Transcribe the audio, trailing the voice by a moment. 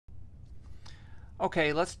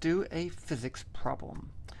Okay, let's do a physics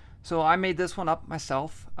problem. So I made this one up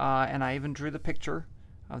myself, and I even drew the picture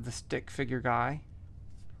of the stick figure guy,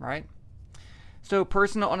 right? So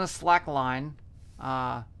person on a slack line,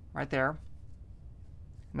 right there.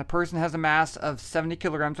 And the person has a mass of 70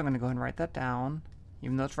 kilograms. I'm going to go ahead and write that down,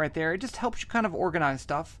 even though it's right there. It just helps you kind of organize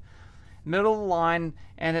stuff. Middle of the line,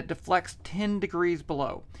 and it deflects 10 degrees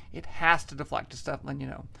below. It has to deflect, just to let you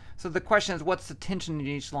know. So the question is, what's the tension in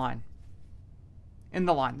each line? In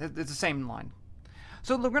the line. It's the same line.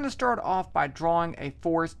 So we're going to start off by drawing a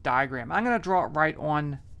force diagram. I'm going to draw it right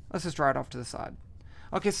on. Let's just draw it off to the side.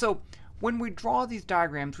 Okay, so when we draw these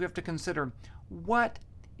diagrams, we have to consider what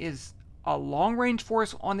is a long-range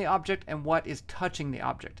force on the object and what is touching the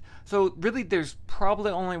object. So really there's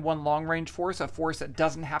probably only one long-range force, a force that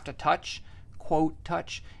doesn't have to touch, quote,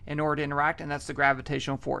 touch, in order to interact, and that's the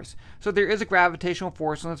gravitational force. So there is a gravitational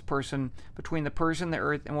force on this person between the person and the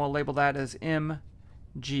Earth, and we'll label that as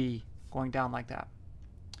mg, going down like that.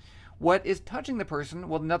 What is touching the person?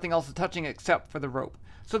 Well, nothing else is touching except for the rope.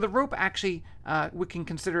 So the rope actually, we can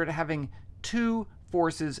consider it having two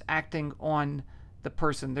forces acting on the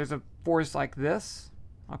person. There's a force like this.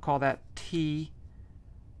 I'll call that T1.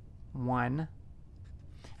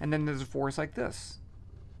 And then there's a force like this.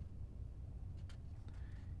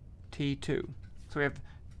 T2. So we have,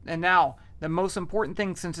 and now the most important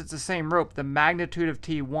thing, since it's the same rope, the magnitude of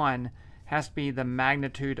T1 has to be the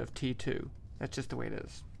magnitude of T2. That's just the way it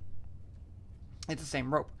is. It's the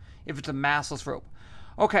same rope if it's a massless rope.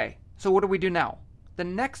 Okay, so what do we do now? The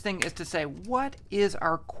next thing is to say, what is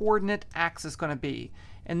our coordinate axis going to be?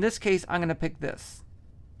 In this case, I'm going to pick this.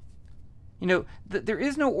 You know, there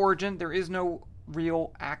is no origin, there is no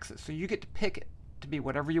real axis, so you get to pick it to be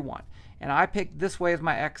whatever you want. And I picked this way as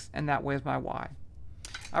my x and that way as my y.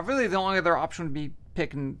 Really, the only other option would be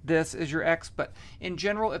picking this as your x, but in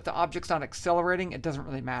general, if the object's not accelerating, it doesn't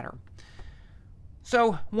really matter.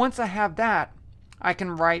 So once I have that, I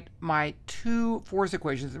can write my two force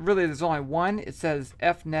equations. Really, there's only one. It says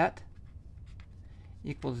F net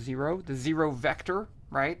equals 0, the 0 vector,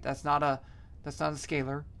 right? That's not a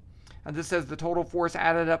scalar. And this says the total force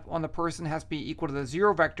added up on the person has to be equal to the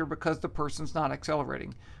 0 vector because the person's not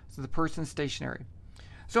accelerating. So the person's stationary.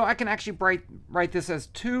 So I can actually write this as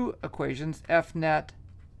two equations, F net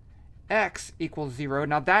x equals 0.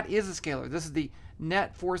 Now that is a scalar. This is the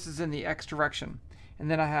net forces in the x direction.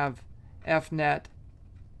 And then I have F net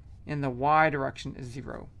in the y direction is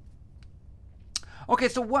 0. Okay,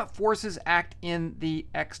 so what forces act in the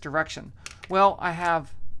x direction? Well, I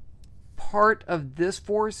have part of this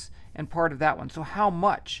force and part of that one. So how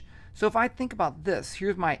much? So if I think about this,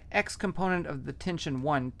 here's my x component of the tension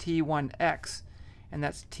 1, T1x, and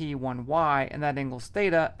that's T1y, and that angle's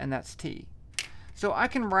theta, and that's T. So I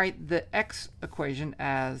can write the x equation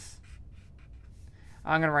as,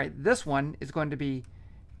 I'm going to write this one is going to be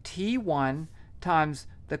T1 times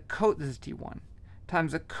the this is T1,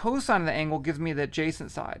 times the cosine of the angle gives me the adjacent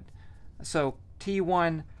side. So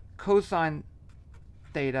T1 cosine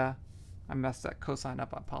theta, I messed that cosine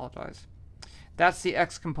up, I apologize. That's the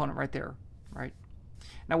x component right there, right?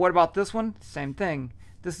 Now what about this one? Same thing.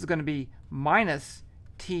 This is going to be minus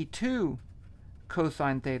T2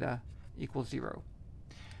 cosine theta equals 0.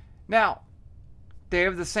 Now, they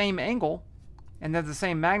have the same angle, and they're the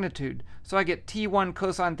same magnitude. So I get T1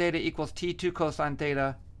 cosine theta equals T2 cosine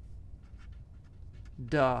theta.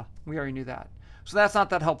 Duh. We already knew that. So that's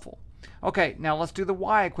not that helpful. Okay, now let's do the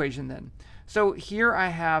y equation then. So here I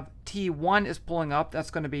have T1 is pulling up.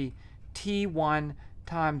 That's going to be T1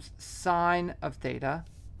 times sine of theta.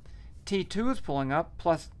 T2 is pulling up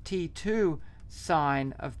plus T2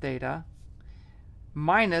 sine of theta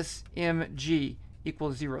minus mg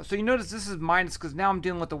equals 0. So you notice this is minus because now I'm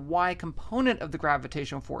dealing with the y component of the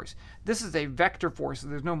gravitational force. This is a vector force, so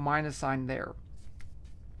there's no minus sign there.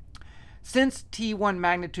 Since T1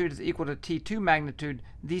 magnitude is equal to T2 magnitude,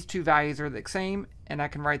 these two values are the same, and I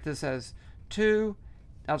can write this as 2,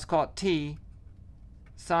 I'll just call it T,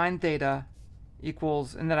 sine theta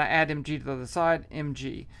equals, and then I add mg to the other side,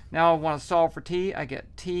 mg. Now I want to solve for t, I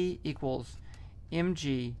get t equals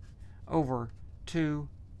mg over 2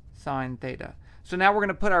 sine theta. So now we're going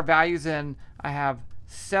to put our values in. I have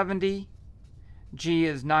 70, g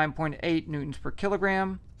is 9.8 newtons per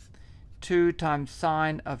kilogram, 2 times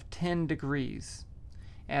sine of 10 degrees.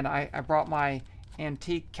 And I brought my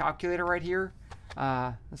antique calculator right here.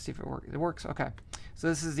 Let's see if it works. It works, okay. So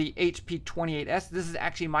this is the HP28S. This is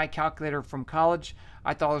actually my calculator from college.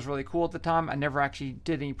 I thought it was really cool at the time. I never actually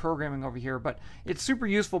did any programming over here, but it's super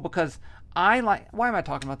useful because I like, why am I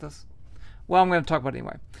talking about this? Well, I'm going to talk about it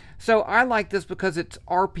anyway. So I like this because it's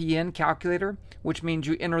RPN calculator, which means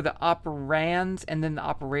you enter the operands and then the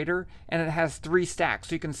operator, and it has 3 stacks,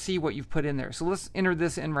 so you can see what you've put in there. So let's enter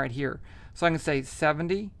this in right here. So I can say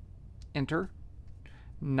 70, enter,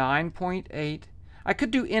 9.8. I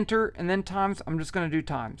could do enter and then times. I'm just going to do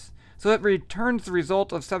times. So it returns the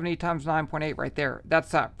result of 70 times 9.8 right there.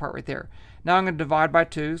 That's that part right there. Now I'm going to divide by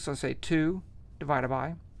 2, so I say 2 divided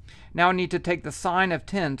by. Now I need to take the sine of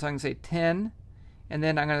 10, so I can say 10, and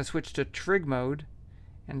then I'm going to switch to trig mode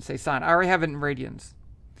and say sine. I already have it in radians.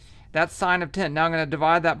 That's sine of 10. Now I'm going to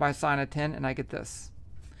divide that by sine of 10, and I get this.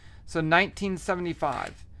 So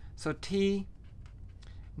 1975. So T,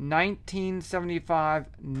 1975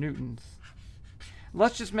 newtons.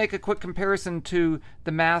 Let's just make a quick comparison to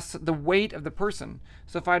the mass, the weight of the person.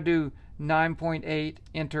 So if I do 9.8,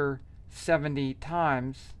 enter 70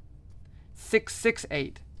 times,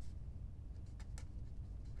 668.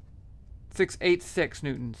 686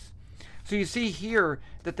 newtons. So you see here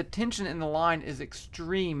that the tension in the line is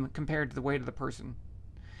extreme compared to the weight of the person.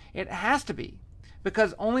 It has to be,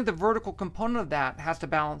 because only the vertical component of that has to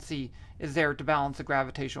balance is there to balance the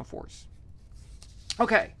gravitational force.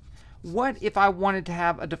 Okay, what if I wanted to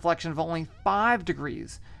have a deflection of only 5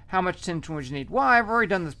 degrees? How much tension would you need? Well, I've already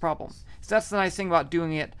done this problem. So that's the nice thing about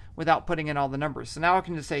doing it without putting in all the numbers. So now I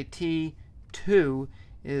can just say T2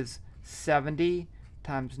 is 70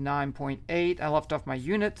 times 9.8. I left off my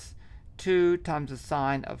units. 2 times the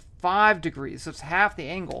sine of 5 degrees. So it's half the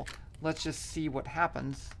angle. Let's just see what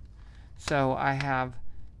happens. So I have,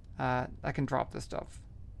 I can drop this stuff.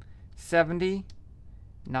 70,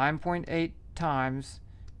 9.8 times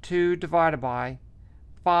 2 divided by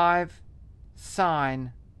 5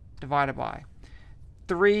 sine divided by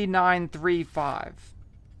 3935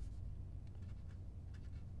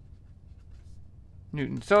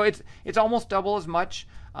 newtons. So it's almost double as much,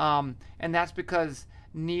 and that's because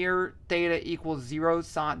near theta equals 0,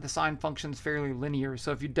 the sine function is fairly linear.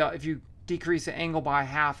 So if you decrease the angle by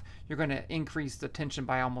half, you're going to increase the tension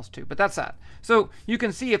by almost 2. But that's that. So you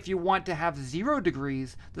can see if you want to have 0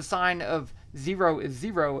 degrees, the sine of 0 is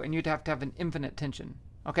 0, and you'd have to have an infinite tension.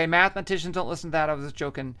 Okay, mathematicians, don't listen to that. I was just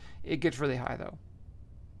joking. It gets really high, though.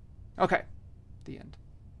 Okay, the end.